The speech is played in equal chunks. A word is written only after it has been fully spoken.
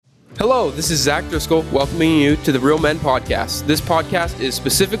Hello, this is Zach Driscoll welcoming you to the Real Men Podcast. This podcast is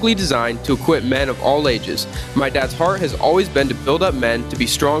specifically designed to equip men of all ages. My dad's heart has always been to build up men to be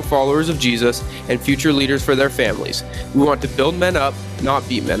strong followers of Jesus and future leaders for their families. We want to build men up, not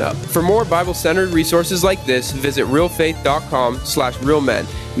beat men up. For more Bible-centered resources like this, visit realfaith.com/realmen.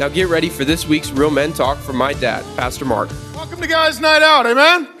 Now get ready for this week's Real Men Talk from my dad, Pastor Mark. Welcome to Guys Night Out,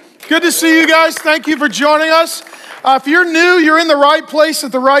 amen? Good to see you guys. Thank you for joining us. If you're new, you're in the right place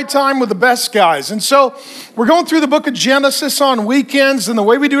at the right time with the best guys. And so we're going through the book of Genesis on weekends, and the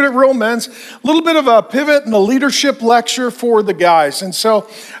way we do it at Real Men's, a little bit of a pivot and a leadership lecture for the guys. And so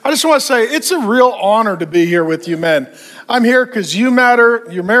I just want to say it's a real honor to be here with you men. I'm here because you matter,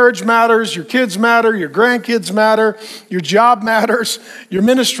 your marriage matters, your kids matter, your grandkids matter, your job matters, your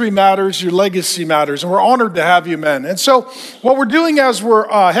ministry matters, your legacy matters, and we're honored to have you men. And so what we're doing as we're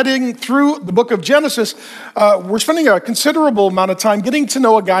heading through the book of Genesis, we're spending a considerable amount of time getting to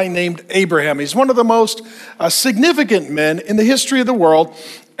know a guy named Abraham. He's one of the most significant men in the history of the world.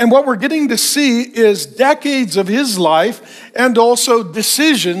 And what we're getting to see is decades of his life and also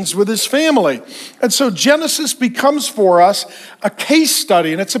decisions with his family. And so Genesis becomes for us a case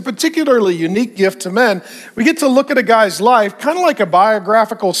study, and it's a particularly unique gift to men. We get to look at a guy's life, kind of like a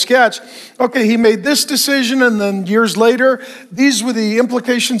biographical sketch. Okay, he made this decision, and then years later, these were the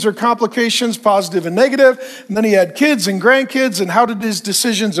implications or complications, positive and negative. And then he had kids and grandkids, and how did his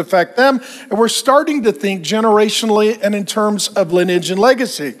decisions affect them? And we're starting to think generationally and in terms of lineage and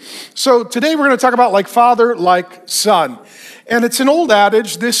legacy. So today we're going to talk about like father, like son. And it's an old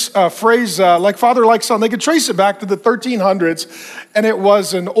adage, this phrase, like father, like son. They could trace it back to the 1300s, and it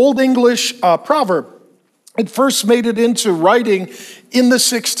was an Old English proverb. It first made it into writing in the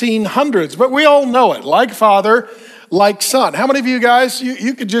 1600s, but we all know it, like father, like son. How many of you guys,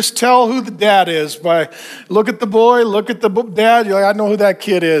 you could just tell who the dad is by look at the boy, look at the dad, you're like, I know who that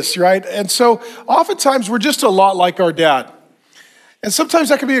kid is, right? And so oftentimes we're just a lot like our dad. And sometimes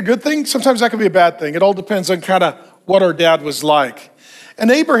that can be a good thing, sometimes that can be a bad thing. It all depends on kind of what our dad was like.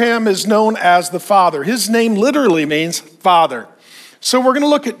 And Abraham is known as the father. His name literally means father. So we're going to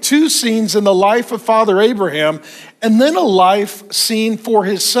look at two scenes in the life of Father Abraham, and then a life scene for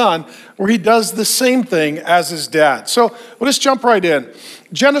his son where he does the same thing as his dad. So we'll just jump right in.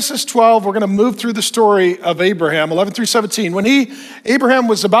 Genesis 12, we're going to move through the story of Abraham, 11 through 17. When Abraham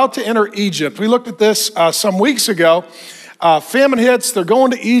was about to enter Egypt, we looked at this some weeks ago. Famine hits, they're going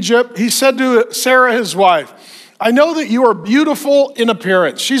to Egypt. He said to Sarah, his wife, I know that you are beautiful in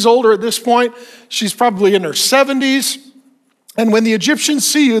appearance. She's older at this point. She's probably in her 70s. And when the Egyptians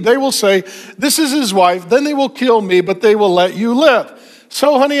see you, they will say, this is his wife. Then they will kill me, but they will let you live.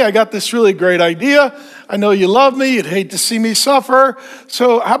 So, honey, I got this really great idea. I know you love me. You'd hate to see me suffer.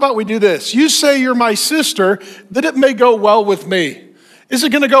 So how about we do this? You say you're my sister, that it may go well with me. Is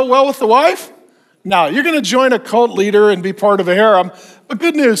it going to go well with the wife? No, you're going to join a cult leader and be part of a harem. But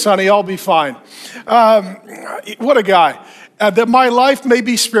good news, honey, I'll be fine. What a guy. That my life may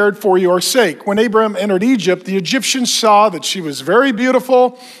be spared for your sake. When Abraham entered Egypt, the Egyptians saw that she was very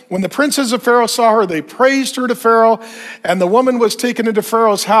beautiful. When the princes of Pharaoh saw her, they praised her to Pharaoh, and the woman was taken into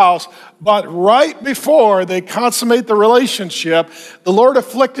Pharaoh's house. But right before they consummate the relationship, the Lord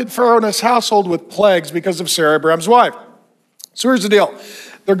afflicted Pharaoh and his household with plagues because of Sarah, Abraham's wife. So here's the deal.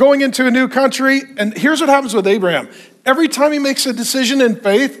 They're going into a new country, and here's what happens with Abraham. Every time he makes a decision in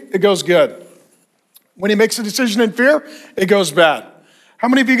faith, it goes good. When he makes a decision in fear, it goes bad. How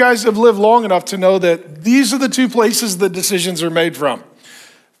many of you guys have lived long enough to know that these are the two places the decisions are made from?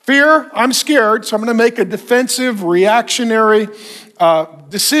 Fear, I'm scared, so I'm going to make a defensive, reactionary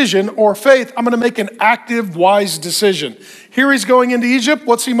decision, or faith, I'm going to make an active, wise decision. Here he's going into Egypt.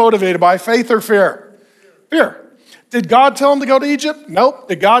 What's he motivated by, faith or fear? Fear. Did God tell him to go to Egypt? Nope.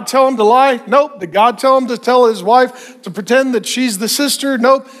 Did God tell him to lie? Nope. Did God tell him to tell his wife to pretend that she's the sister?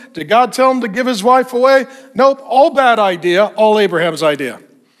 Nope. Did God tell him to give his wife away? Nope. All bad idea, all Abraham's idea.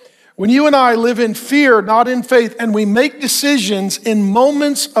 When you and I live in fear, not in faith, and we make decisions in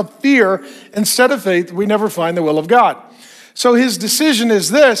moments of fear instead of faith, we never find the will of God. So his decision is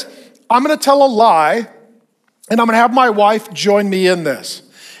this: I'm going to tell a lie, and I'm going to have my wife join me in this.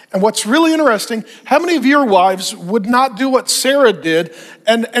 And what's really interesting, how many of your wives would not do what Sarah did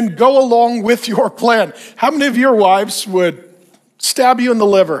and go along with your plan? How many of your wives would stab you in the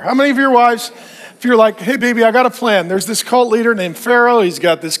liver? How many of your wives, if you're like, hey, baby, I got a plan. There's this cult leader named Pharaoh. He's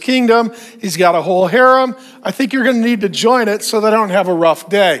got this kingdom. He's got a whole harem. I think you're going to need to join it so that I don't have a rough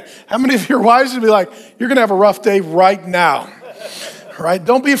day. How many of your wives would be like, you're going to have a rough day right now? Right?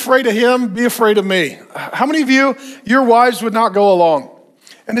 Don't be afraid of him. Be afraid of me. How many of you, your wives would not go along?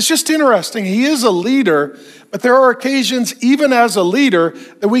 And it's just interesting. He is a leader, but there are occasions, even as a leader,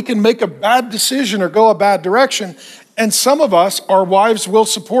 that we can make a bad decision or go a bad direction. And some of us, our wives will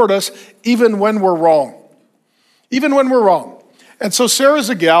support us even when we're wrong. Even when we're wrong. And so Sarah's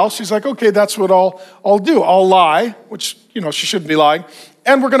a gal. She's like, okay, that's what I'll do. I'll lie, which, she shouldn't be lying.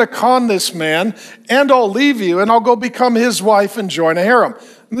 And we're going to con this man, and I'll leave you, and I'll go become his wife and join a harem.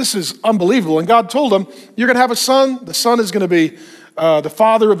 And this is unbelievable. And God told him, you're going to have a son. The son is going to be the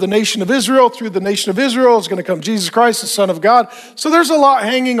father of the nation of Israel. Through the nation of Israel is going to come Jesus Christ, the Son of God. So there's a lot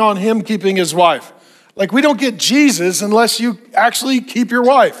hanging on him keeping his wife. Like, we don't get Jesus unless you actually keep your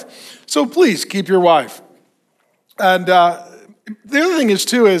wife. So please keep your wife. And the other thing is,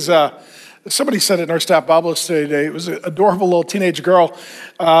 too, is somebody said it in our staff Bible study today. It was an adorable little teenage girl.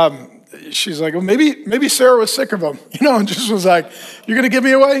 She's like, well, maybe Sarah was sick of him, and just was like, you're going to give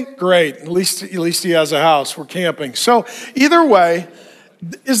me away? Great. At least he has a house. We're camping. So either way,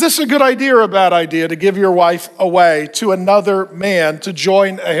 is this a good idea or a bad idea to give your wife away to another man to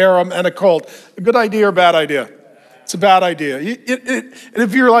join a harem and a cult? A good idea or bad idea? It's a bad idea. And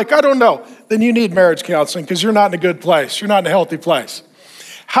if you're like, I don't know, then you need marriage counseling because you're not in a good place. You're not in a healthy place.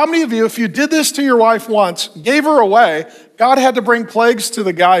 How many of you, if you did this to your wife once, gave her away, God had to bring plagues to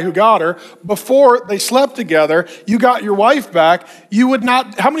the guy who got her before they slept together, you got your wife back,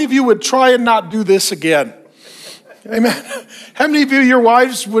 how many of you would try and not do this again? Amen. How many of you, your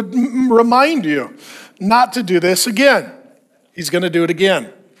wives would remind you not to do this again? He's going to do it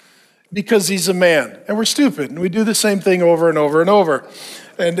again because he's a man and we're stupid and we do the same thing over and over and over.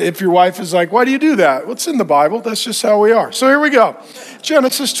 And if your wife is like, why do you do that? Well, it's in the Bible. That's just how we are. So here we go.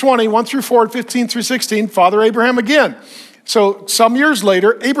 Genesis 20, 1 through 4, 15 through 16, Father Abraham again. So some years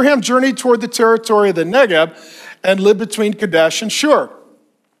later, Abraham journeyed toward the territory of the Negeb and lived between Kadesh and Shur.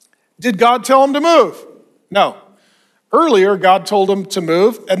 Did God tell him to move? No. Earlier, God told him to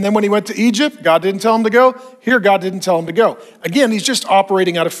move, and then when he went to Egypt, God didn't tell him to go. Here, God didn't tell him to go. Again, he's just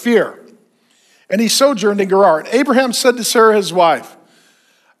operating out of fear. And he sojourned in Gerar. And Abraham said to Sarah, his wife,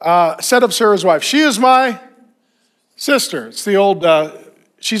 she is my sister. It's the old,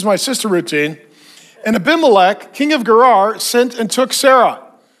 she's my sister routine. And Abimelech, king of Gerar, sent and took Sarah.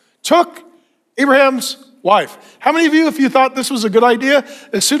 Took Abraham's wife. How many of you, if you thought this was a good idea,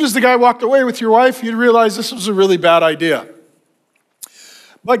 as soon as the guy walked away with your wife, you'd realize this was a really bad idea?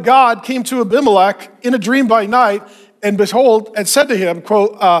 But God came to Abimelech in a dream by night and said to him,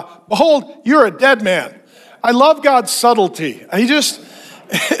 quote, behold, you're a dead man. I love God's subtlety.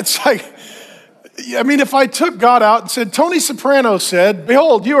 It's like, if I took God out and said, Tony Soprano said,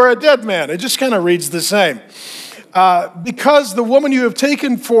 behold, you are a dead man. It just kind of reads the same. Because the woman you have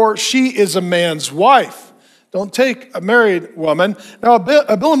taken she is a man's wife. Don't take a married woman. Now,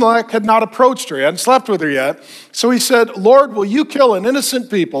 Abimelech had not approached her. He hadn't slept with her yet. So he said, Lord, will you kill an innocent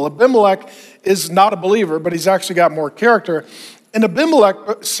people? Abimelech is not a believer, but he's actually got more character. And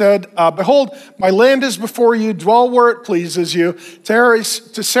Abimelech said, behold, my land is before you. Dwell where it pleases you.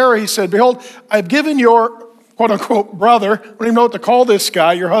 To Sarah, he said, behold, I've given your quote-unquote brother, I don't even know what to call this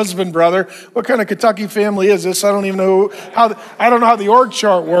guy, your husband brother. What kind of Kentucky family is this? I don't even know how the org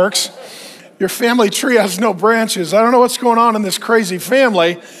chart works. Your family tree has no branches. I don't know what's going on in this crazy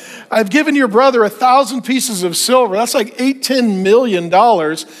family. I've given your brother 1,000 pieces of silver. That's like $10 million.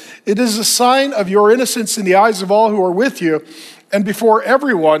 It is a sign of your innocence in the eyes of all who are with you. And before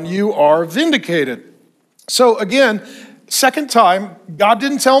everyone, you are vindicated. So again, second time, God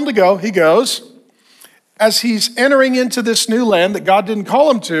didn't tell him to go. He goes. As he's entering into this new land that God didn't call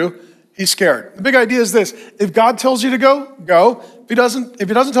him to, he's scared. The big idea is this. If God tells you to go, go. If he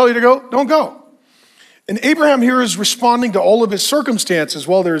doesn't tell you to go, don't go. And Abraham here is responding to all of his circumstances.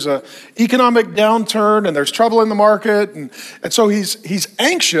 Well, there's an economic downturn and there's trouble in the market. And so he's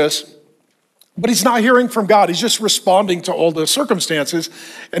anxious, but he's not hearing from God. He's just responding to all the circumstances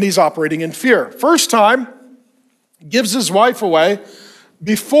and he's operating in fear. First time, gives his wife away.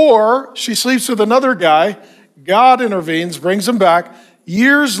 Before she sleeps with another guy, God intervenes, brings him back.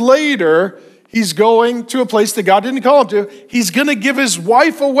 Years later, he's going to a place that God didn't call him to. He's going to give his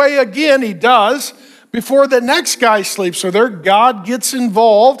wife away again. He does. Before the next guy sleeps with her, God gets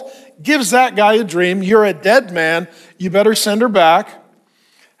involved, gives that guy a dream. You're a dead man. You better send her back.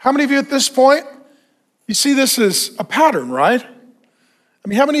 How many of you at this point, you see this as a pattern, right?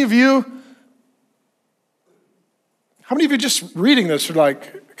 How many of you just reading this are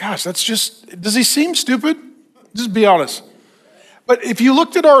like, gosh, does he seem stupid? Just be honest. But if you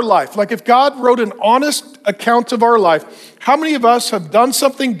looked at our life, like if God wrote an honest account of our life, how many of us have done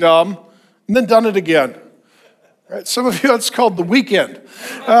something dumb and then done it again? Right? Some of you, that's called the weekend.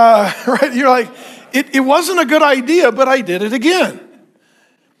 Right? You're like, it wasn't a good idea, but I did it again.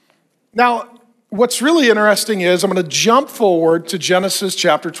 Now, what's really interesting is I'm going to jump forward to Genesis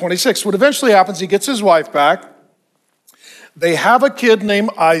chapter 26. What eventually happens, he gets his wife back. They have a kid named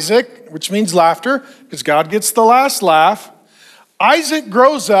Isaac, which means laughter, because God gets the last laugh. Isaac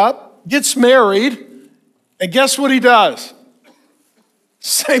grows up, gets married, and guess what he does?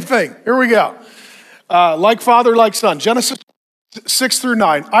 Same thing. Here we go. Like father, like son. Genesis 6 through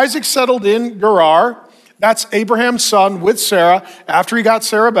 9. Isaac settled in Gerar. That's Abraham's son with Sarah after he got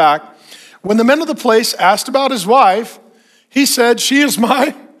Sarah back. When the men of the place asked about his wife, he said, "She is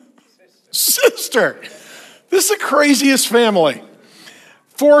my sister." This is the craziest family.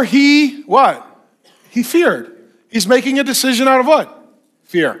 For he, what? He feared. He's making a decision out of what?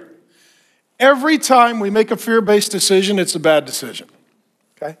 Fear. Every time we make a fear-based decision, it's a bad decision.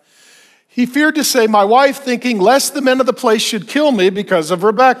 Okay? He feared to say, "My wife," thinking, "lest the men of the place should kill me because of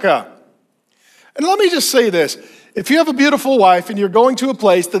Rebekah." And let me just say this. If you have a beautiful wife and you're going to a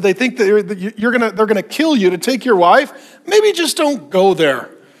place that they think that they're gonna kill you to take your wife, maybe just don't go there.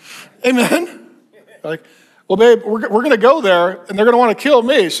 Amen? Like, well, babe, we're gonna go there and they're gonna wanna kill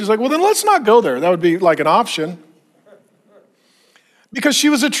me. She's like, well, then let's not go there. That would be like an option. Because she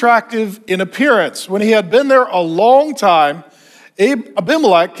was attractive in appearance. When he had been there a long time,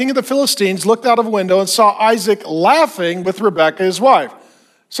 Abimelech, king of the Philistines, looked out of a window and saw Isaac laughing with Rebekah, his wife.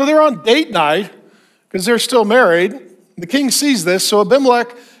 So they're on date night, because they're still married. The king sees this, so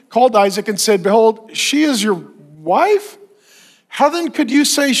Abimelech called Isaac and said, "Behold, she is your wife? How then could you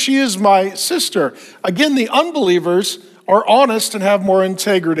say she is my sister?" Again, the unbelievers are honest and have more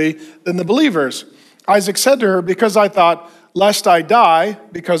integrity than the believers. Isaac said to her, "Because I thought, lest I die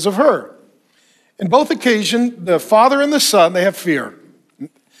because of her." In both occasions, the father and the son, they have fear.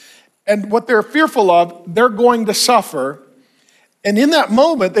 And what they're fearful of, they're going to suffer. And in that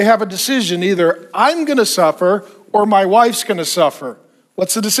moment, they have a decision. Either I'm going to suffer or my wife's going to suffer.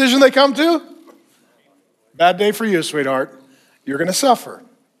 What's the decision they come to? Bad day for you, sweetheart. You're going to suffer.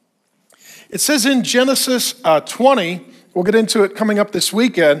 It says in Genesis 20, we'll get into it coming up this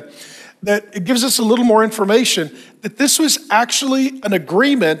weekend, that it gives us a little more information, that this was actually an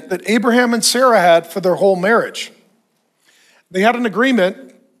agreement that Abraham and Sarah had for their whole marriage. They had an agreement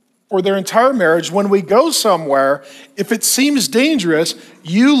for their entire marriage. When we go somewhere, if it seems dangerous,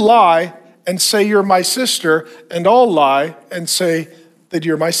 you lie and say you're my sister, and I'll lie and say that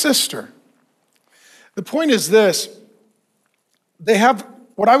you're my sister. The point is this: they have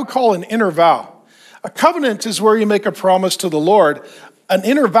what I would call an inner vow. A covenant is where you make a promise to the Lord. An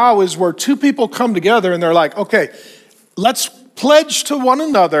inner vow is where two people come together and they're like, okay, let's pledge to one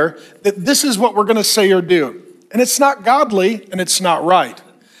another that this is what we're going to say or do. And it's not godly and it's not right.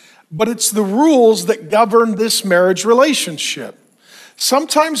 But it's the rules that govern this marriage relationship.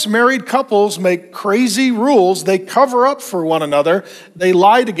 Sometimes married couples make crazy rules. They cover up for one another. They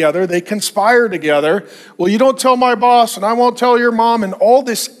lie together. They conspire together. Well, you don't tell my boss, and I won't tell your mom, and all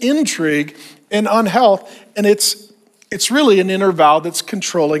this intrigue and unhealth. And it's really an inner vow that's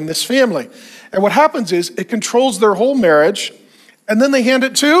controlling this family. And what happens is it controls their whole marriage, and then they hand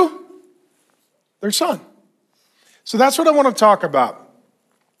it to their son. So that's what I want to talk about.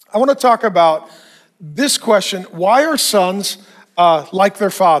 I want to talk about this question: why are sons like their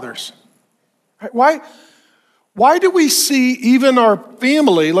fathers? Why do we see even our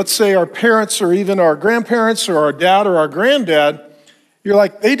family, let's say our parents or even our grandparents or our dad or our granddad, you're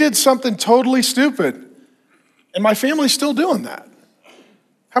like, they did something totally stupid, and my family's still doing that?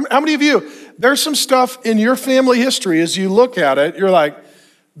 How many of you, there's some stuff in your family history as you look at it, you're like,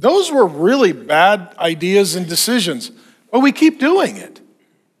 those were really bad ideas and decisions, but we keep doing it.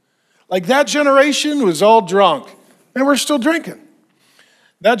 Like that generation was all drunk, and we're still drinking.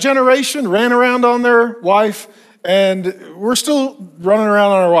 That generation ran around on their wife, and we're still running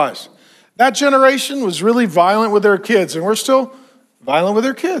around on our wives. That generation was really violent with their kids, and we're still violent with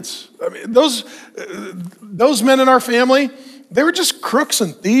their kids. I mean, those men in our family, they were just crooks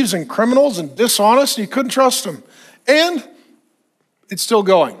and thieves and criminals and dishonest, and you couldn't trust them. And it's still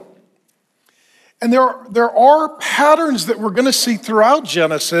going. And there are patterns that we're going to see throughout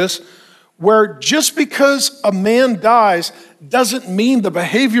Genesis where just because a man dies doesn't mean the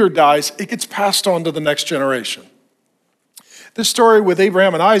behavior dies. It gets passed on to the next generation. This story with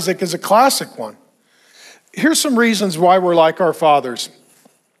Abraham and Isaac is a classic one. Here's some reasons why we're like our fathers.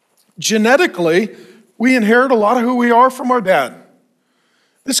 Genetically, we inherit a lot of who we are from our dad.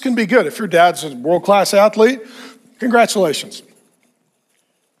 This can be good. If your dad's a world-class athlete, congratulations.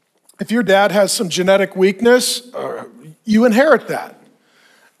 If your dad has some genetic weakness, you inherit that.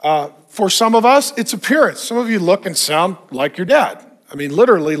 For some of us, it's appearance. Some of you look and sound like your dad. I mean,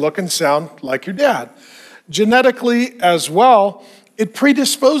 literally look and sound like your dad. Genetically as well, it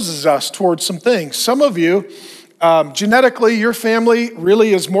predisposes us towards some things. Some of you, genetically, your family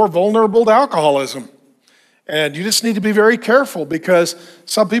really is more vulnerable to alcoholism. And you just need to be very careful because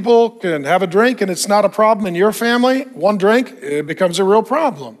some people can have a drink and it's not a problem in your family. One drink, it becomes a real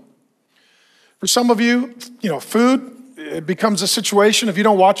problem. For some of you, food, it becomes a situation. If you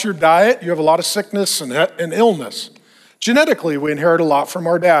don't watch your diet, you have a lot of sickness and illness. Genetically, we inherit a lot from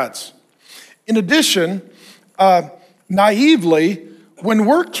our dads. In addition, naively, when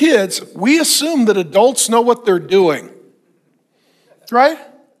we're kids, we assume that adults know what they're doing, right?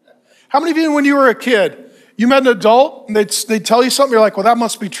 How many of you, when you were a kid, you met an adult and they tell you something, you're like, well, that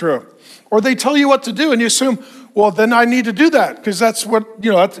must be true. Or they tell you what to do and you assume, well, then I need to do that because that's what,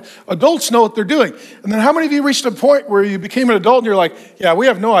 adults know what they're doing. And then how many of you reached a point where you became an adult and you're like, yeah, we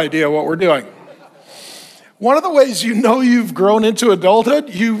have no idea what we're doing? One of the ways you know you've grown into adulthood,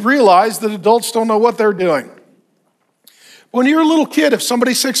 you realize that adults don't know what they're doing. When you're a little kid, if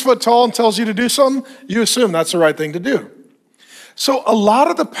somebody's 6 foot tall and tells you to do something, you assume that's the right thing to do. So a lot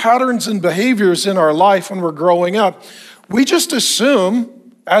of the patterns and behaviors in our life when we're growing up, we just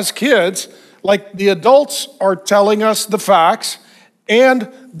assume as kids, like the adults are telling us the facts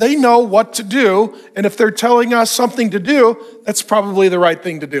and they know what to do. And if they're telling us something to do, that's probably the right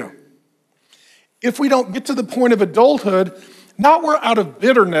thing to do. If we don't get to the point of adulthood, not we're out of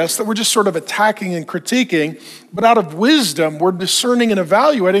bitterness, that we're just sort of attacking and critiquing, but out of wisdom, we're discerning and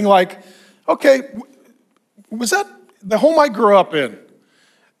evaluating like, okay, was that the home I grew up in?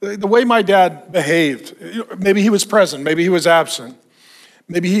 The way my dad behaved, maybe he was present, maybe he was absent.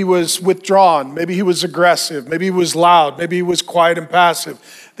 Maybe he was withdrawn, maybe he was aggressive, maybe he was loud, maybe he was quiet and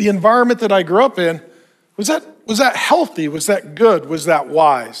passive. The environment that I grew up in, was that healthy? Was that good? Was that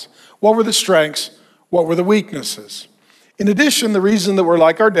wise? What were the strengths? What were the weaknesses? In addition, the reason that we're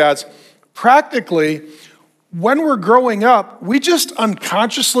like our dads, practically, when we're growing up, we just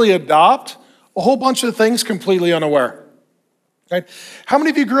unconsciously adopt a whole bunch of things completely unaware. Right? How many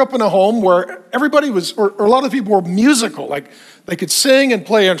of you grew up in a home where everybody was, or a lot of people were musical, like they could sing and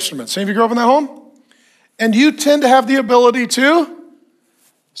play instruments? Any of you grew up in that home? And you tend to have the ability to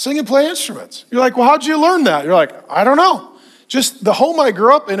sing and play instruments. You're like, well, how'd you learn that? You're like, I don't know. Just the home I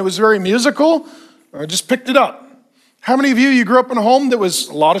grew up in, it was very musical. I just picked it up. How many of you grew up in a home that was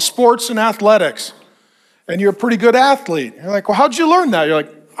a lot of sports and athletics? And you're a pretty good athlete. You're like, well, how'd you learn that? You're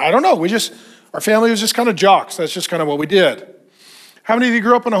like, I don't know. Our family was just kind of jocks. That's just kind of what we did. How many of you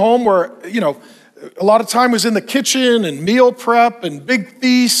grew up in a home where, a lot of time was in the kitchen and meal prep and big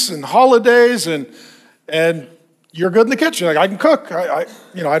feasts and holidays and you're good in the kitchen. You're like, I can cook. I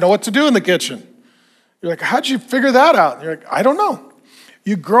know what to do in the kitchen. You're like, how'd you figure that out? And you're like, I don't know.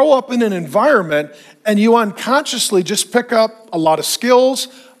 You grow up in an environment and you unconsciously just pick up a lot of skills,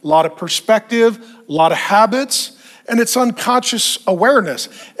 a lot of perspective, a lot of habits, and it's unconscious awareness.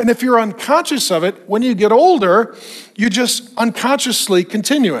 And if you're unconscious of it, when you get older, you just unconsciously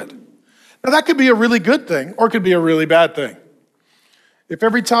continue it. Now that could be a really good thing or it could be a really bad thing. If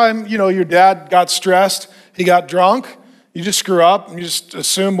every time, your dad got stressed, he got drunk, you just screw up and you just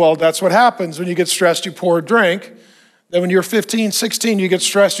assume, well, that's what happens. When you get stressed, you pour a drink. Then when you're 15, 16, you get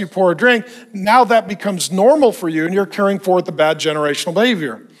stressed, you pour a drink. Now that becomes normal for you and you're carrying forth the bad generational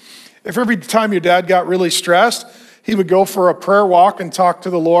behavior. If every time your dad got really stressed, he would go for a prayer walk and talk to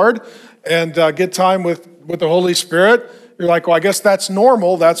the Lord and get time with the Holy Spirit, you're like, well, I guess that's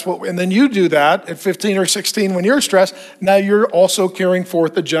normal. And then you do that at 15 or 16 when you're stressed. Now you're also carrying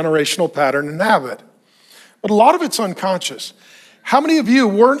forth the generational pattern and habit. But a lot of it's unconscious. How many of you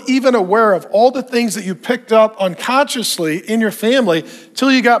weren't even aware of all the things that you picked up unconsciously in your family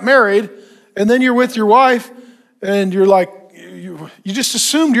till you got married, and then you're with your wife, and you're like, you just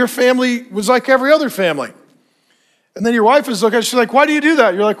assumed your family was like every other family. And then your wife is looking at you, she's like, why do you do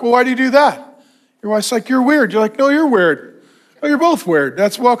that? You're like, well, why do you do that? Your wife's like, you're weird. You're like, no, you're weird. Oh, you're both weird.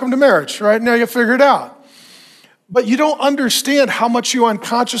 That's welcome to marriage, right? Now you figure it out. But you don't understand how much you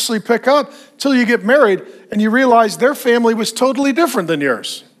unconsciously pick up till you get married and you realize their family was totally different than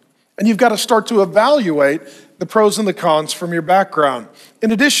yours. And you've got to start to evaluate the pros and the cons from your background.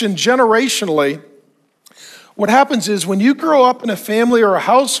 In addition, generationally, what happens is when you grow up in a family or a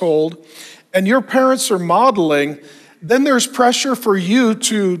household and your parents are modeling, then there's pressure for you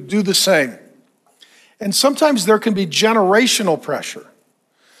to do the same. And sometimes there can be generational pressure.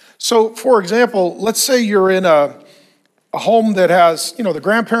 So, for example, let's say you're in a home that has, the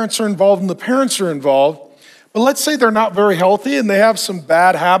grandparents are involved and the parents are involved, but let's say they're not very healthy and they have some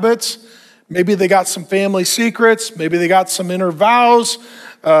bad habits. Maybe they got some family secrets. Maybe they got some inner vows.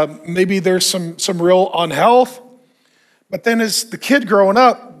 Maybe there's some real unhealth. But then as the kid growing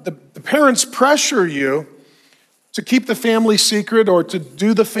up, the parents pressure you to keep the family secret or to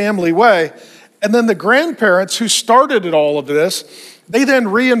do the family way. And then the grandparents who started at all of this, they then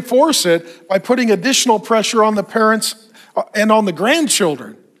reinforce it by putting additional pressure on the parents and on the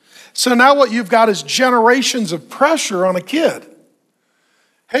grandchildren. So now what you've got is generations of pressure on a kid.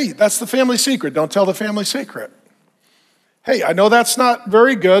 Hey, that's the family secret. Don't tell the family secret. Hey, I know that's not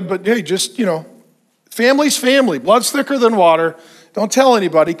very good, but hey, just, family's family. Blood's thicker than water. Don't tell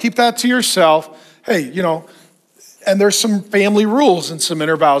anybody. Keep that to yourself. Hey, and there's some family rules and some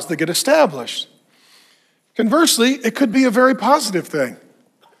inner vows that get established. Conversely, it could be a very positive thing.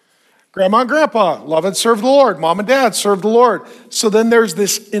 Grandma and grandpa love and serve the Lord. Mom and dad serve the Lord. So then there's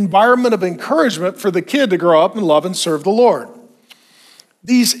this environment of encouragement for the kid to grow up and love and serve the Lord.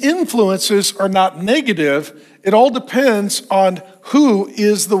 These influences are not negative. It all depends on who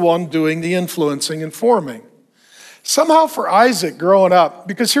is the one doing the influencing and forming. Somehow for Isaac growing up,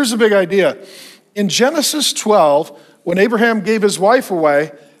 because here's the big idea. In Genesis 12, when Abraham gave his wife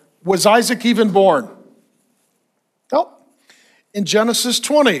away, was Isaac even born? No. In Genesis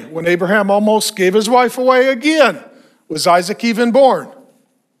 20, when Abraham almost gave his wife away again, was Isaac even born?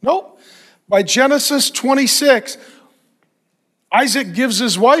 Nope. By Genesis 26, Isaac gives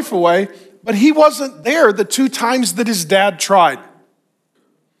his wife away, but he wasn't there the 2 times that his dad tried.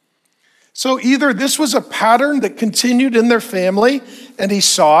 So either this was a pattern that continued in their family and he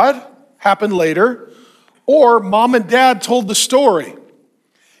saw it happen later, or mom and dad told the story.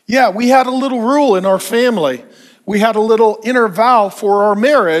 Yeah, we had a little rule in our family. We had a little inner vow for our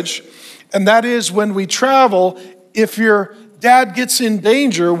marriage, and that is when we travel, if your dad gets in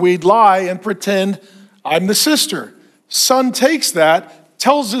danger, we'd lie and pretend I'm the sister. Son takes that,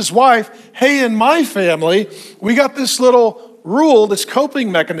 tells his wife, hey, in my family, we got this little rule, this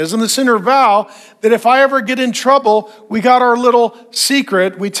coping mechanism, this inner vow, that if I ever get in trouble, we got our little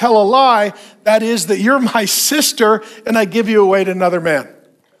secret, we tell a lie, that is that you're my sister and I give you away to another man.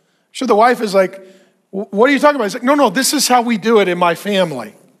 So the wife is like, what are you talking about? He's like, no, this is how we do it in my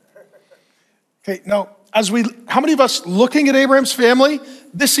family. Okay, now, how many of us looking at Abraham's family,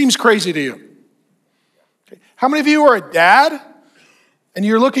 this seems crazy to you? Okay. How many of you are a dad and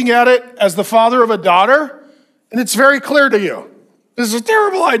you're looking at it as the father of a daughter and it's very clear to you? This is a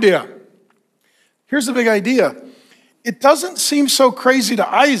terrible idea. Here's the big idea. It doesn't seem so crazy to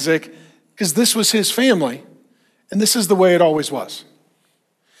Isaac because this was his family and this is the way it always was.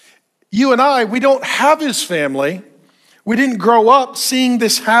 You and I, we don't have his family. We didn't grow up seeing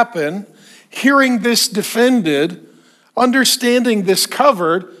this happen, hearing this defended, understanding this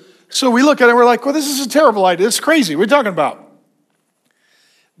covered. So we look at it and we're like, well, this is a terrible idea. It's crazy. What are you talking about?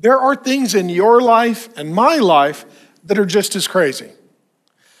 There are things in your life and my life that are just as crazy.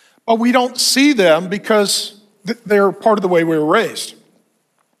 But we don't see them because they're part of the way we were raised.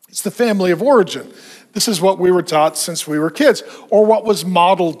 It's the family of origin. This is what we were taught since we were kids, or what was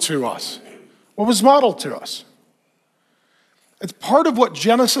modeled to us. What was modeled to us? It's part of what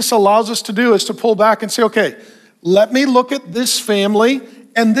Genesis allows us to do is to pull back and say, okay, let me look at this family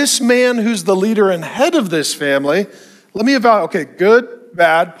and this man who's the leader and head of this family. Let me evaluate, okay, good,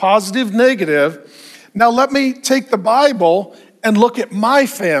 bad, positive, negative. Now let me take the Bible and look at my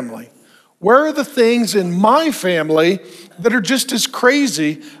family. Where are the things in my family that are just as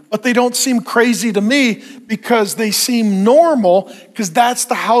crazy, but they don't seem crazy to me because they seem normal, because that's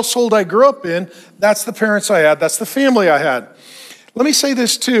the household I grew up in, that's the parents I had, that's the family I had. Let me say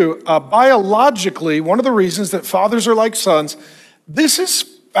this too. Biologically, one of the reasons that fathers are like sons, this is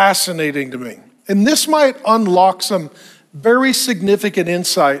fascinating to me. And this might unlock some very significant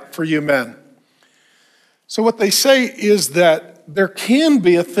insight for you men. So what they say is that there can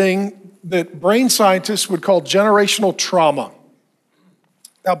be a thing that brain scientists would call generational trauma.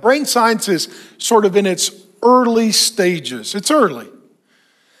 Now, brain science is sort of in its early stages. It's early.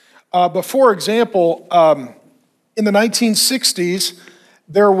 But for example, in the 1960s,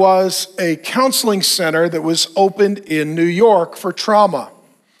 there was a counseling center that was opened in New York for trauma.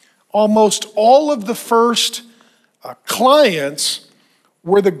 Almost all of the first clients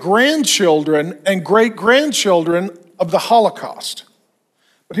were the grandchildren and great-grandchildren of the Holocaust.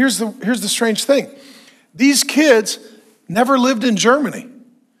 But here's the strange thing. These kids never lived in Germany.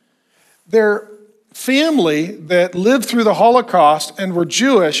 Their family that lived through the Holocaust and were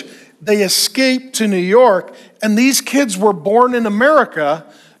Jewish, they escaped to New York, and these kids were born in America,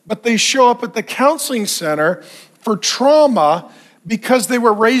 but they show up at the counseling center for trauma because they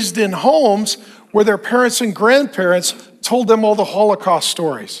were raised in homes where their parents and grandparents told them all the Holocaust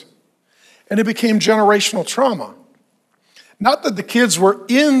stories. And it became generational trauma. Not that the kids were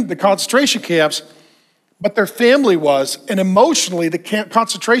in the concentration camps, but their family was, and emotionally the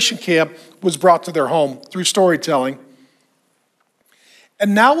concentration camp was brought to their home through storytelling.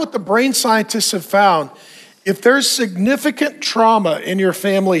 And now what the brain scientists have found, if there's significant trauma in your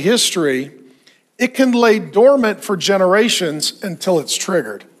family history, it can lay dormant for generations until it's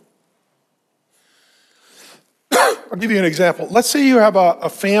triggered. I'll give you an example. Let's say you have a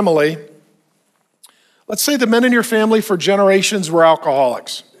family. Let's say the men in your family for generations were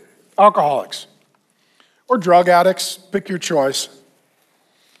alcoholics, or drug addicts, pick your choice.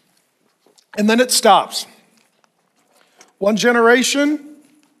 And then it stops. One generation,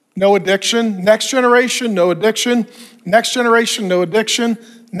 no addiction. Next generation, no addiction. Next generation, no addiction.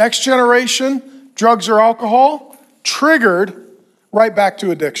 Next generation, drugs or alcohol, triggered right back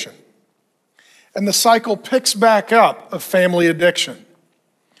to addiction. And the cycle picks back up of family addiction.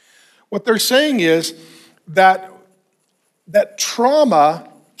 What they're saying is that trauma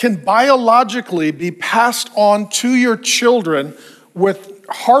can biologically be passed on to your children with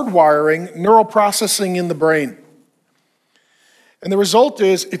hardwiring, neural processing in the brain. And the result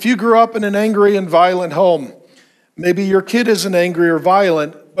is, if you grew up in an angry and violent home, maybe your kid isn't angry or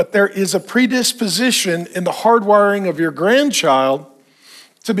violent, but there is a predisposition in the hardwiring of your grandchild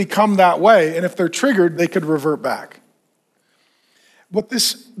to become that way. And if they're triggered, they could revert back. But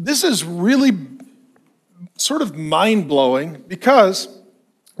this is really sort of mind-blowing because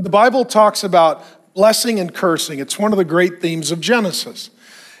the Bible talks about blessing and cursing. It's one of the great themes of Genesis.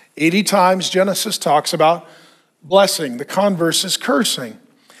 80 times Genesis talks about blessing. The converse is cursing.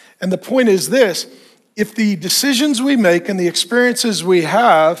 And the point is this: if the decisions we make and the experiences we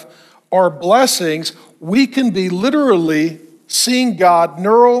have are blessings, we can be literally seeing God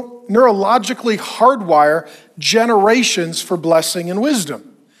neurologically hardwire generations for blessing and wisdom.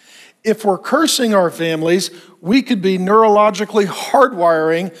 If we're cursing our families, we could be neurologically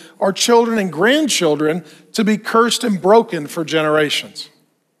hardwiring our children and grandchildren to be cursed and broken for generations.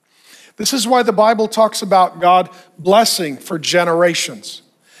 This is why the Bible talks about God blessing for generations.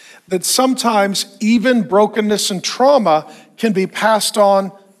 That sometimes even brokenness and trauma can be passed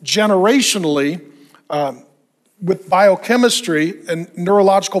on generationally with biochemistry and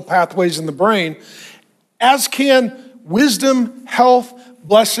neurological pathways in the brain, as can wisdom, health,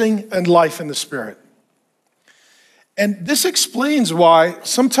 blessing, and life in the Spirit. And this explains why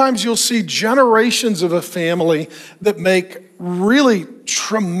sometimes you'll see generations of a family that make really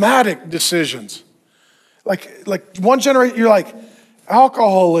traumatic decisions. Like one generation, you're like,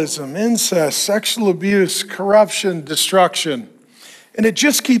 alcoholism, incest, sexual abuse, corruption, destruction. And it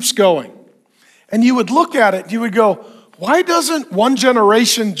just keeps going. And you would look at it, you would go, why doesn't one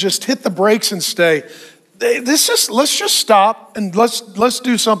generation just hit the brakes and stay, let's just stop and let's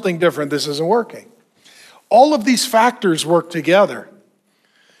do something different. This isn't working. All of these factors work together.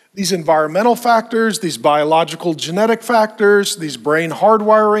 These environmental factors, these biological genetic factors, these brain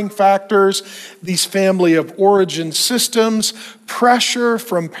hardwiring factors, these family of origin systems, pressure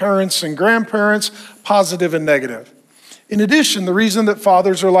from parents and grandparents, positive and negative. In addition, the reason that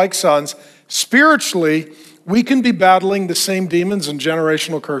fathers are like sons, spiritually, we can be battling the same demons and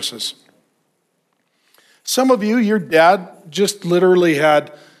generational curses. Some of you, your dad just literally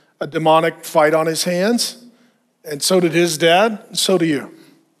had a demonic fight on his hands, and so did his dad, and so do you.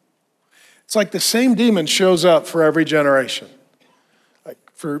 It's like the same demon shows up for every generation. Like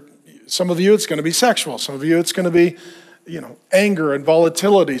for some of you, it's going to be sexual. Some of you, it's going to be, anger and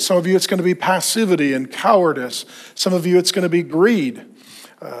volatility. Some of you, it's going to be passivity and cowardice. Some of you, it's going to be greed.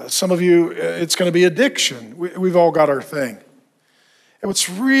 Some of you, it's going to be addiction. We've all got our thing. And what's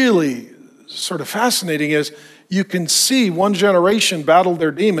really sort of fascinating is you can see one generation battle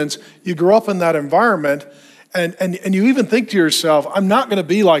their demons. You grow up in that environment, and you even think to yourself, I'm not going to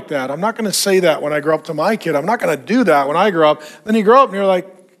be like that. I'm not going to say that when I grow up to my kid. I'm not going to do that when I grow up. Then you grow up and you're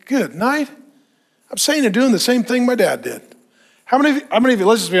like, good night. I'm saying and doing the same thing my dad did. How many of you,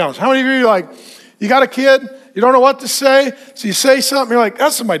 let's just be honest, how many of you are like, you got a kid, you don't know what to say, so you say something, you're like,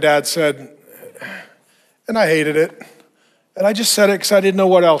 that's what my dad said, and I hated it. And I just said it because I didn't know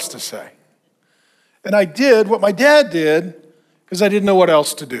what else to say. And I did what my dad did because I didn't know what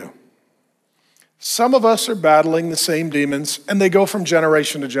else to do. Some of us are battling the same demons, and they go from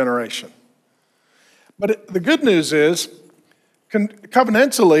generation to generation. But the good news is,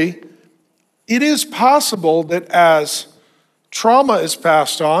 covenantally, it is possible that as trauma is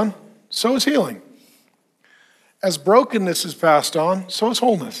passed on, so is healing. As brokenness is passed on, so is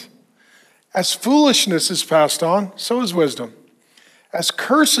wholeness. As foolishness is passed on, so is wisdom. As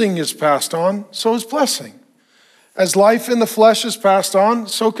cursing is passed on, so is blessing. As life in the flesh is passed on,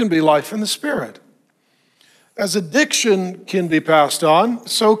 so can be life in the spirit. As addiction can be passed on,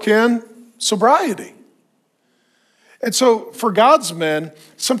 so can sobriety. And so for God's men,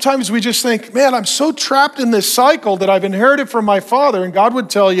 sometimes we just think, man, I'm so trapped in this cycle that I've inherited from my father. And God would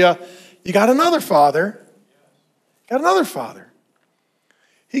tell you, you got another father. Got another father.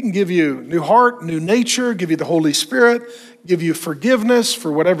 He can give you new heart, new nature, give you the Holy Spirit, give you forgiveness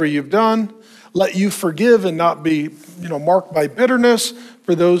for whatever you've done, let you forgive and not be, marked by bitterness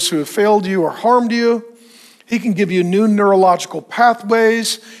for those who have failed you or harmed you. He can give you new neurological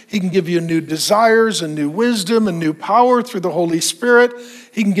pathways. He can give you new desires and new wisdom and new power through the Holy Spirit.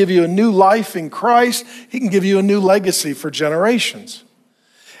 He can give you a new life in Christ. He can give you a new legacy for generations.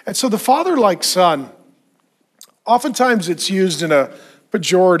 And so the father like son, oftentimes it's used in a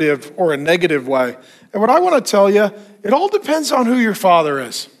pejorative or a negative way. And what I want to tell you, it all depends on who your father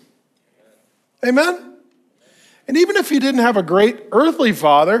is. Amen? And even if you didn't have a great earthly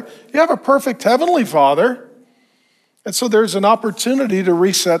father, you have a perfect heavenly father. And so there's an opportunity to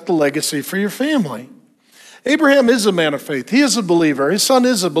reset the legacy for your family. Abraham is a man of faith. He is a believer. His son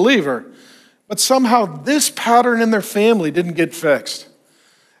is a believer. But somehow this pattern in their family didn't get fixed.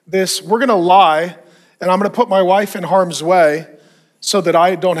 We're going to lie, and I'm going to put my wife in harm's way so that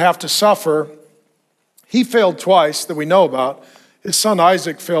I don't have to suffer. He failed twice that we know about. His son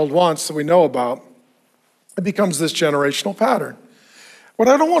Isaac failed once that we know about. It becomes this generational pattern. What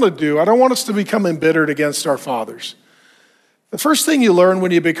I don't want to do, I don't want us to become embittered against our fathers. The first thing you learn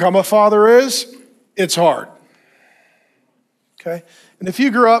when you become a father is, it's hard. Okay? And if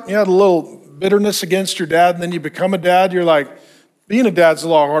you grew up and you had a little bitterness against your dad and then you become a dad, you're like, being a dad's a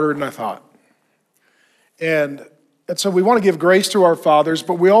lot harder than I thought. And so we want to give grace to our fathers,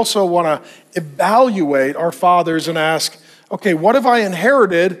 but we also want to evaluate our fathers and ask, okay, what have I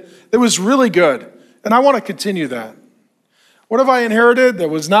inherited that was really good? And I want to continue that. What have I inherited that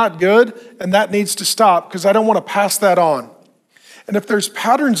was not good? And that needs to stop because I don't want to pass that on. And if there's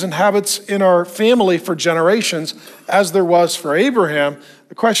patterns and habits in our family for generations, as there was for Abraham,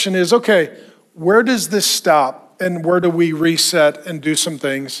 the question is, okay, where does this stop? And where do we reset and do some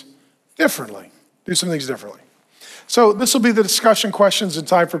things differently? So this will be the discussion questions and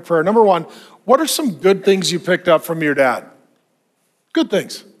time for prayer. Number one, what are some good things you picked up from your dad? Good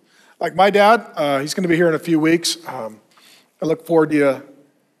things. Like my dad, he's going to be here in a few weeks. I look forward to you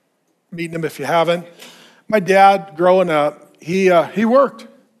meeting him if you haven't. My dad, growing up, he worked.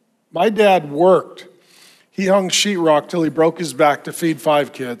 My dad worked. He hung sheetrock till he broke his back to feed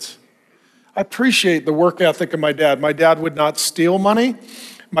 5 kids. I appreciate the work ethic of my dad. My dad would not steal money.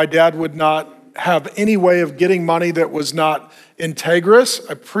 My dad would not have any way of getting money that was not integrous.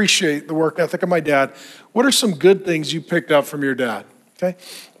 I appreciate the work ethic of my dad. What are some good things you picked up from your dad? Okay.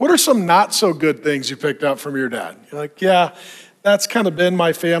 What are some not so good things you picked up from your dad? You're like, yeah, that's kind of been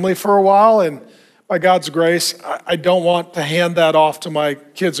my family for a while, and by God's grace, I don't want to hand that off to my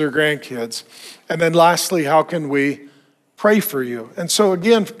kids or grandkids. And then lastly, how can we pray for you? And so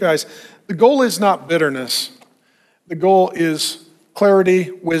again, guys, the goal is not bitterness. The goal is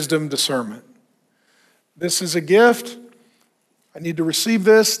clarity, wisdom, discernment. This is a gift. I need to receive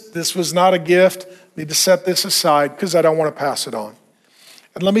this. This was not a gift. I need to set this aside because I don't want to pass it on.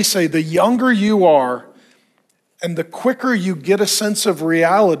 And let me say, the younger you are and the quicker you get a sense of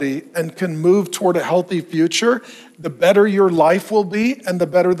reality and can move toward a healthy future, the better your life will be and the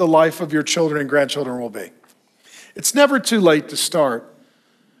better the life of your children and grandchildren will be. It's never too late to start.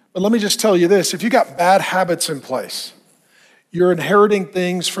 But let me just tell you this, if you got bad habits in place, you're inheriting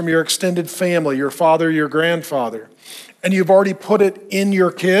things from your extended family, your father, your grandfather, and you've already put it in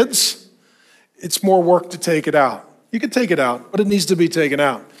your kids, it's more work to take it out. You can take it out, but it needs to be taken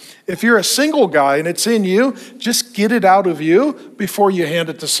out. If you're a single guy and it's in you, just get it out of you before you hand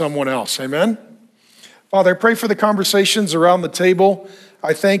it to someone else. Amen? Father, I pray for the conversations around the table.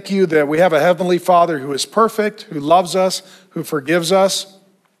 I thank you that we have a heavenly Father who is perfect, who loves us, who forgives us.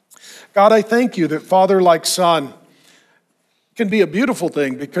 God, I thank you that father like son can be a beautiful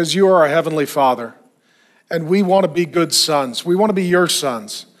thing because you are our heavenly Father. And we want to be good sons. We want to be your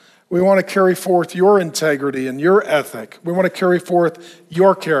sons. We want to carry forth your integrity and your ethic. We want to carry forth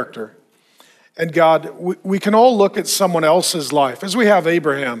your character. And God, we can all look at someone else's life, as we have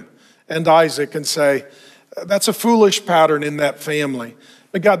Abraham and Isaac, and say, that's a foolish pattern in that family.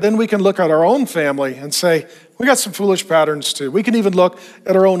 But God, then we can look at our own family and say, we got some foolish patterns too. We can even look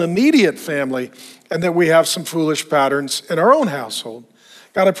at our own immediate family and that we have some foolish patterns in our own household.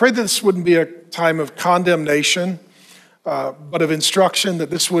 God, I pray that this wouldn't be a time of condemnation, but of instruction,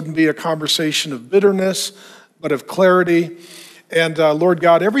 that this wouldn't be a conversation of bitterness, but of clarity. And Lord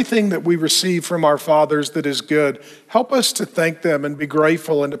God, everything that we receive from our fathers that is good, help us to thank them and be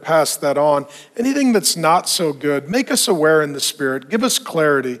grateful and to pass that on. Anything that's not so good, make us aware in the Spirit. Give us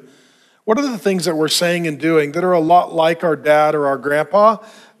clarity. What are the things that we're saying and doing that are a lot like our dad or our grandpa,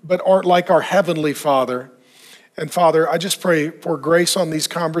 but aren't like our Heavenly Father? And Father, I just pray for grace on these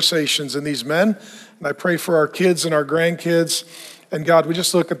conversations and these men, and I pray for our kids and our grandkids. And God, we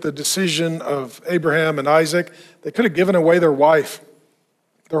just look at the decision of Abraham and Isaac. They could have given away their wife,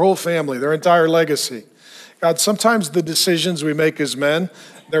 their whole family, their entire legacy. God, sometimes the decisions we make as men,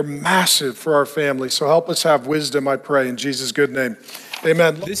 they're massive for our family. So help us have wisdom, I pray, in Jesus' good name.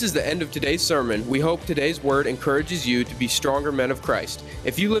 Amen. This is the end of today's sermon. We hope today's word encourages you to be stronger men of Christ.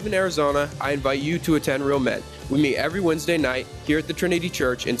 If you live in Arizona, I invite you to attend Real Men. We meet every Wednesday night here at the Trinity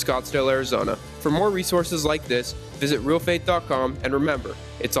Church in Scottsdale, Arizona. For more resources like this, visit realfaith.com, and remember,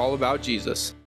 it's all about Jesus.